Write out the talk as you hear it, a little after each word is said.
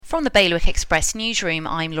From the Bailiwick Express newsroom,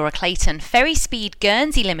 I'm Laura Clayton. Ferry Speed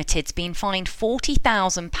Guernsey Limited's been fined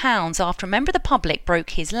 £40,000 after a member of the public broke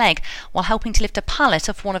his leg while helping to lift a pallet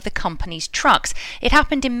off one of the company's trucks. It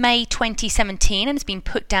happened in May 2017 and has been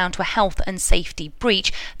put down to a health and safety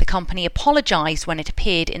breach. The company apologised when it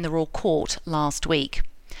appeared in the Royal Court last week.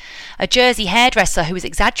 A Jersey hairdresser who was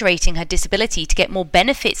exaggerating her disability to get more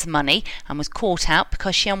benefits money and was caught out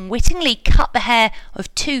because she unwittingly cut the hair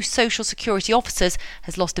of two social security officers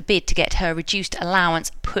has lost a bid to get her reduced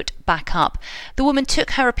allowance put back up. The woman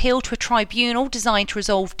took her appeal to a tribunal designed to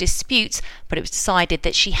resolve disputes, but it was decided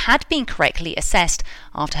that she had been correctly assessed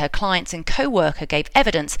after her clients and co-worker gave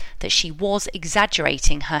evidence that she was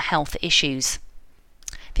exaggerating her health issues.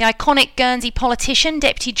 The iconic Guernsey politician,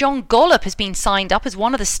 Deputy John Gollop, has been signed up as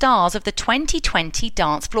one of the stars of the 2020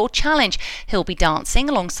 Dance Floor Challenge. He'll be dancing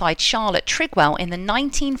alongside Charlotte Trigwell in the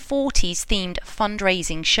 1940s themed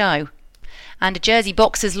fundraising show. And a Jersey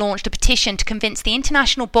boxer's launched a petition to convince the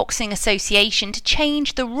International Boxing Association to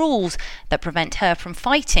change the rules that prevent her from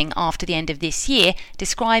fighting after the end of this year,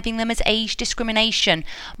 describing them as age discrimination.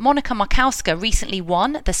 Monika Markowska recently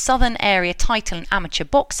won the Southern Area title in amateur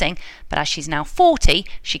boxing, but as she's now 40,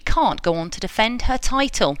 she can't go on to defend her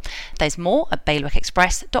title. There's more at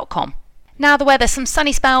bailiwickexpress.com. Now the weather, some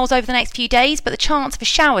sunny spells over the next few days, but the chance of a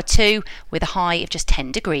shower too, with a high of just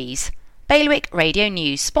 10 degrees. Bailiwick Radio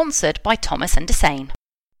News, sponsored by Thomas & Desane.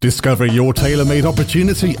 Discover your tailor-made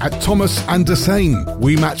opportunity at Thomas & Desane.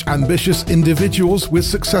 We match ambitious individuals with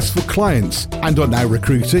successful clients and are now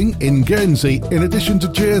recruiting in Guernsey in addition to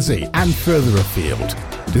Jersey and further afield.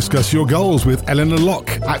 Discuss your goals with Eleanor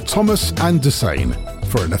Locke at Thomas & Desane.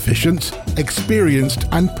 For an efficient, experienced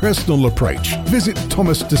and personal approach, visit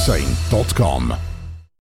thomasdesane.com.